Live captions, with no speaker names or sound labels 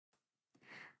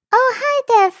Oh, hi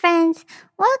there, friends.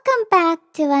 Welcome back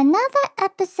to another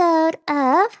episode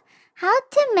of How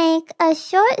to Make a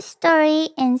Short Story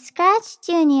in Scratch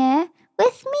Junior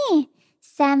with me,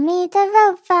 Sammy the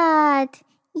Robot.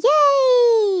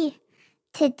 Yay!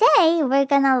 Today, we're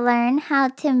gonna learn how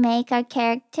to make our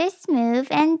characters move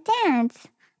and dance.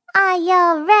 Are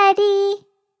y'all ready?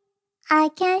 I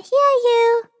can't hear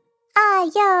you. Are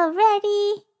y'all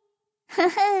ready?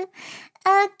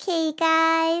 Okay,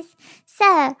 guys.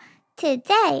 So,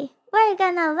 today we're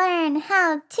gonna learn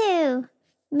how to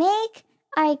make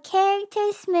our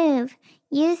characters move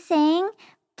using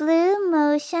blue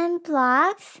motion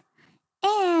blocks,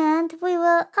 and we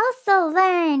will also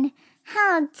learn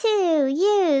how to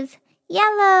use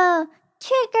yellow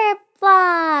trigger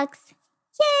blocks.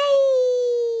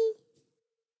 Yay!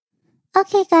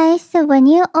 Okay guys, so when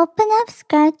you open up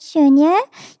Scratch Junior,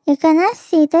 you're gonna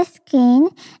see the screen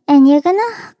and you're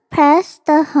gonna press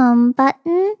the home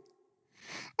button.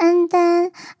 And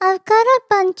then I've got a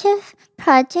bunch of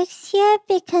projects here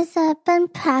because I've been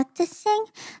practicing,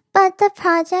 but the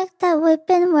project that we've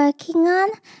been working on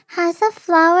has a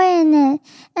flower in it.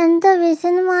 And the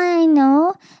reason why I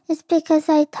know is because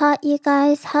I taught you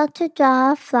guys how to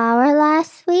draw a flower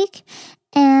last week.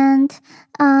 And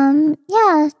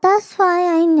yeah, that's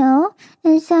why I know.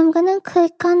 And so I'm gonna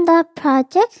click on that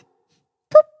project.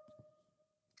 Boop.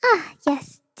 Ah,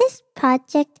 yes, this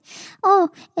project. Oh,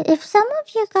 if some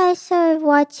of you guys are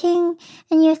watching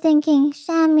and you're thinking,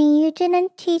 Sammy, you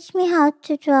didn't teach me how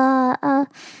to draw a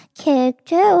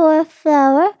character or a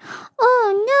flower. Oh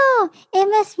no, it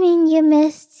must mean you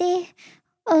missed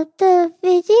the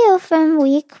video from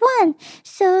week 1.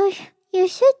 So you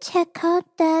should check out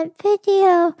that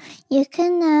video. You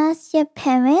can ask your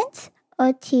parents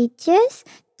or teachers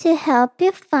to help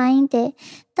you find it.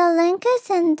 The link is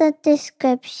in the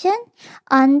description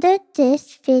under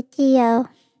this video.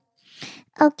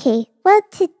 Okay, well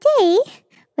today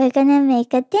we're gonna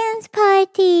make a dance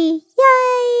party.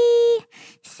 Yay!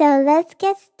 So let's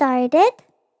get started.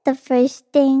 The first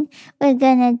thing we're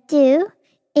gonna do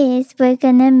is we're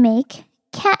gonna make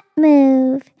cat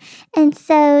move. And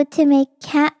so to make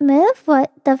cat move,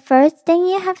 the first thing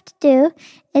you have to do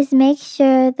is make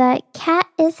sure that cat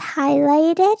is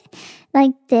highlighted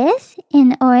like this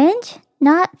in orange,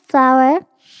 not flower,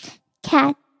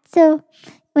 cat. So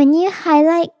when you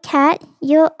highlight cat,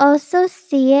 you'll also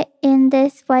see it in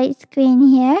this white screen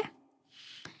here.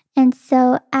 And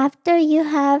so after you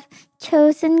have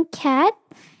chosen cat,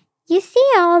 you see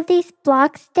all these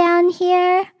blocks down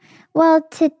here? Well,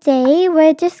 today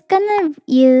we're just gonna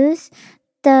use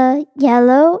the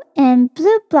yellow and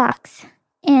blue blocks.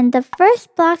 And the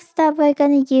first blocks that we're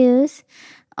gonna use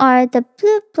are the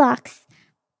blue blocks.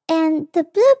 And the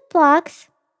blue blocks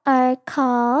are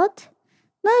called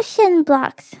motion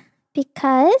blocks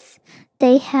because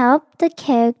they help the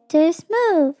characters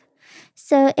move.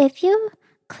 So if you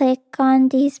click on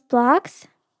these blocks,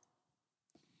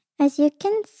 as you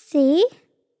can see,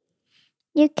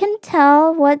 you can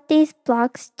tell what these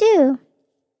blocks do.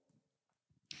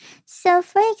 So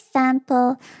for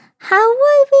example, how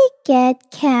would we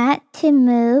get cat to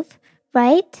move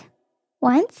right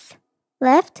once,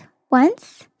 left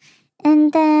once,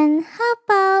 and then how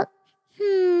about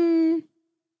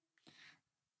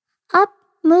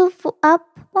move up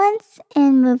once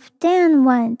and move down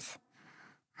once?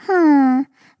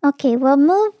 Okay, we'll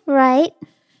move right.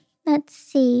 Let's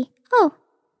see. Oh,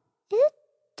 is it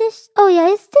this? Oh yeah,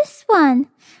 it's this one.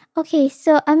 Okay,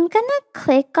 so I'm gonna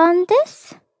click on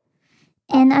this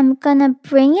and I'm gonna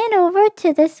bring it over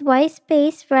to this white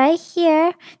space right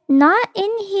here. Not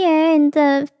in here in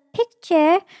the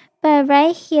picture, but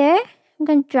right here. I'm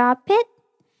gonna drop it.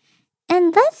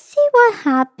 And let's see what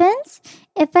happens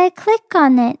if I click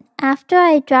on it after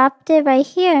I dropped it right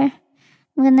here.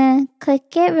 I'm gonna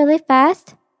click it really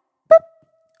fast. Boop!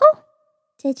 Oh,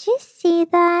 did you see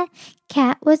that?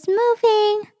 Cat was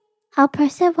moving. I'll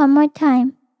press it one more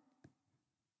time.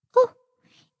 Oh,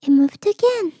 it moved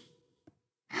again.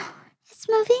 It's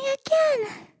moving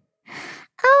again.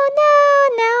 Oh no,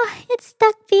 now it's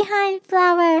stuck behind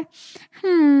flower.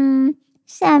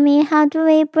 Sammy, how do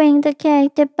we bring the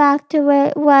character back to where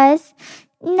it was?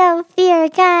 No fear,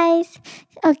 guys.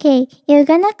 Okay, you're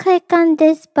gonna click on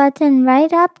this button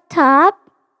right up top.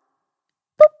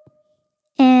 Boop.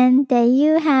 And there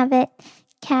you have it.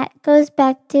 Cat goes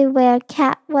back to where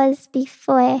cat was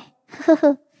before.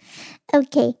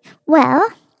 Okay, well,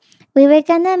 we were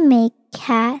gonna make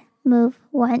cat move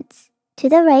once to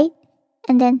the right,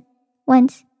 and then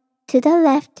once to the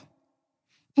left,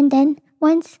 and then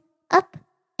once up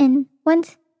and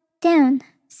once down.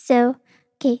 So,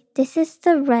 okay, this is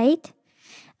the right.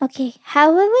 Okay,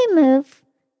 how will we move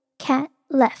cat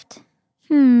left?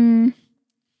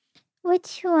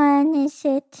 Which one is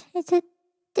it? Is it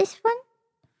this one?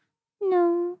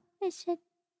 No. Is it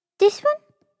this one?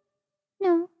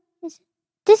 No. Is it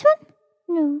this one?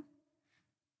 No.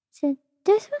 Is it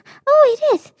this one? Oh,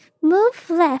 it is. Move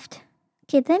left.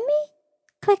 Okay, let me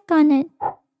click on it.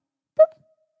 Boop.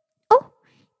 Oh,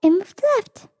 it moved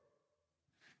left.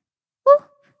 Oh,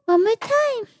 one more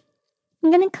time.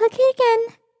 I'm gonna click it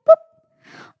again. Boop.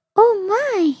 Oh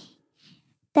my.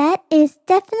 That is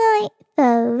definitely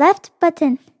the left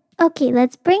button. Okay,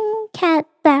 let's bring cat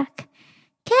back.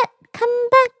 Cat, come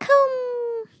back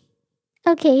home.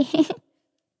 Okay.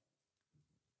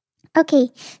 Okay,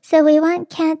 so we want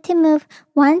cat to move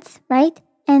once right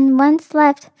and once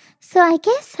left. So I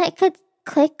guess I could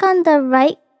click on the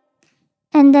right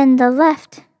and then the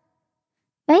left.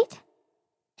 Right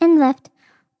and left.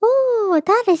 Oh,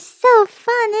 that is so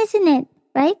fun, isn't it?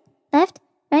 Right, left,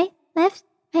 right, left,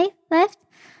 right, left.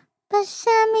 But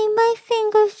Sammy, my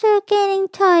fingers are getting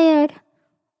tired.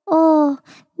 Oh,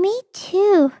 me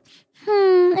too.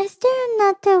 Is there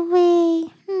another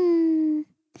way?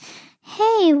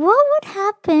 Hey, what would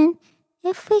happen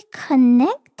if we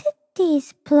connected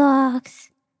these blocks?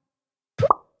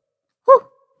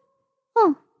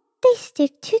 Oh, they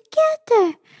stick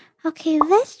together. Okay,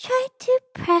 let's try to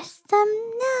press them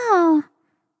now.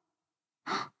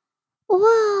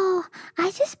 Whoa,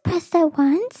 I just pressed it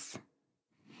once.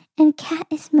 And cat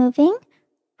is moving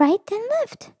right and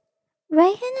left.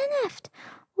 Right and left.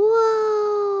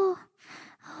 Whoa.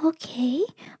 Okay,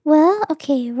 well,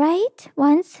 okay, right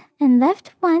once and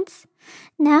left once.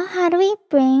 Now how do we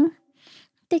bring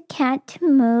the cat to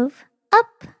move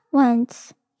up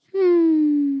once?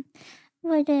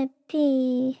 Would it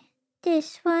be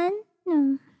this one?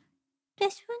 No.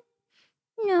 This one?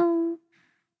 No.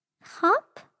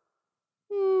 Hop?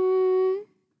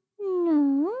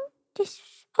 No. This.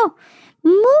 Oh,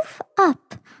 move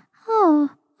up. Oh,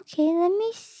 okay, let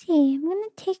me see. I'm gonna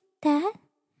take that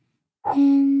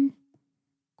and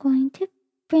going to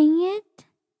bring it.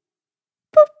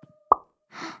 Boop.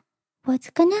 What's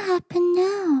gonna happen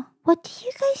now? What do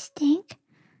you guys think?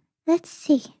 Let's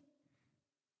see.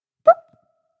 Boop.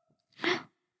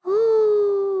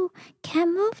 Oh,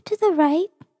 can move to the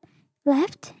right,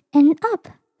 left, and up.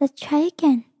 Let's try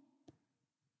again.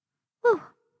 Oh,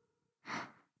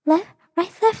 left,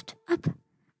 right, left, up,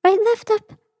 right, left,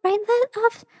 up, right, left,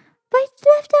 up, right,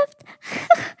 left, up.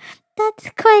 That's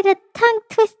quite a tongue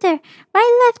twister.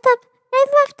 Right, left, up, right,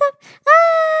 left, up.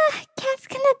 Ah, cat's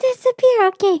gonna disappear.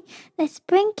 Okay, let's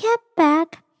bring cat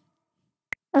back.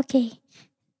 Okay,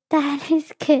 that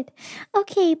is good.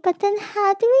 Okay, but then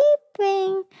how do we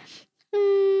bring...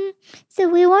 So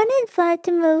we wanted Vlad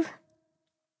to move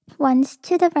once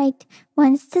to the right,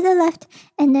 once to the left,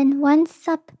 and then once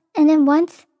up, and then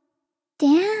once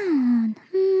down.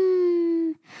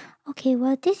 Okay,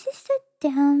 well, this is the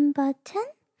down button.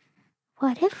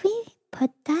 What if we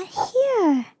put that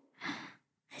here?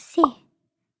 Let's see.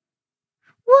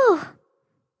 Whoa!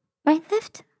 Right,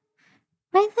 left,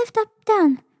 up,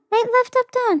 down. Right, left,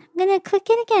 up, down. I'm gonna click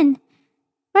it again.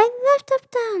 Right, left,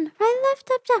 up, down. Right, left,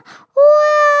 up, down.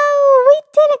 Wow! We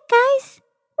did it, guys!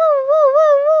 Woo, woo,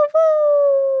 woo, woo,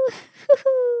 woo!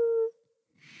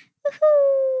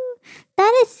 Woohoo!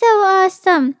 That is so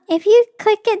awesome. If you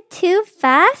click it too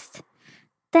fast,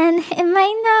 then it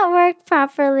might not work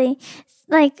properly.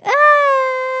 Like,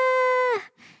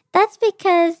 that's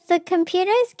because the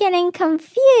computer is getting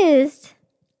confused.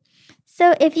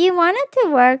 So if you want it to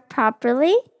work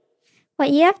properly, what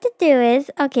you have to do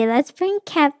is, okay, let's bring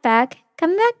cat back.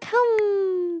 Come back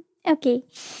home. Okay,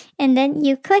 and then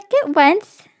you click it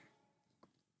once.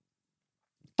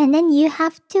 And then you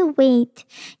have to wait.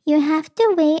 You have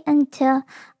to wait until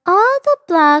all the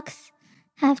blocks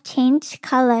have changed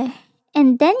color.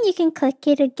 And then you can click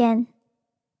it again.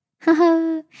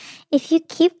 If you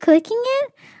keep clicking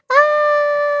it,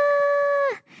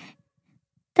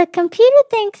 the computer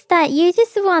thinks that you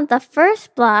just want the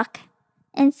first block.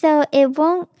 And so it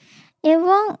won't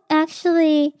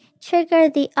actually trigger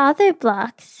the other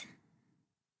blocks.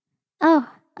 Oh,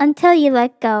 until you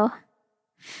let go.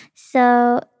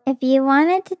 So if you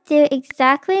wanted to do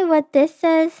exactly what this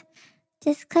says,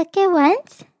 just click it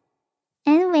once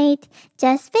and wait.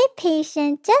 Just be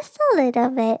patient, just a little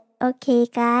bit. Okay,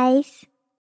 guys?